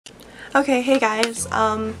Okay, hey guys,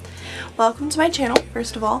 welcome to my channel,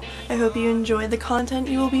 first of all. I hope you enjoy the content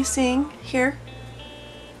you will be seeing here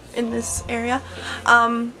in this area.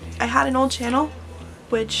 I had an old channel,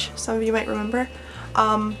 which some of you might remember,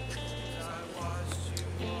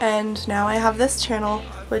 and now I have this channel,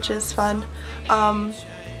 which is fun.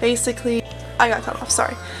 Basically, I got cut off,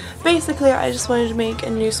 sorry. Basically, I just wanted to make a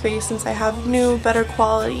new space since I have new, better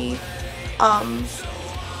quality,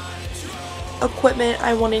 equipment.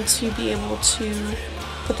 I wanted to be able to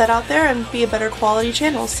put that out there and be a better quality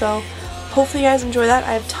channel, so hopefully you guys enjoy that.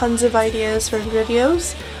 I have tons of ideas for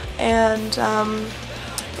videos, and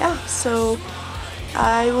yeah, so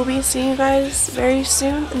I will be seeing you guys very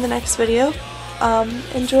soon in the next video.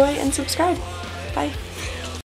 Enjoy and subscribe. Bye.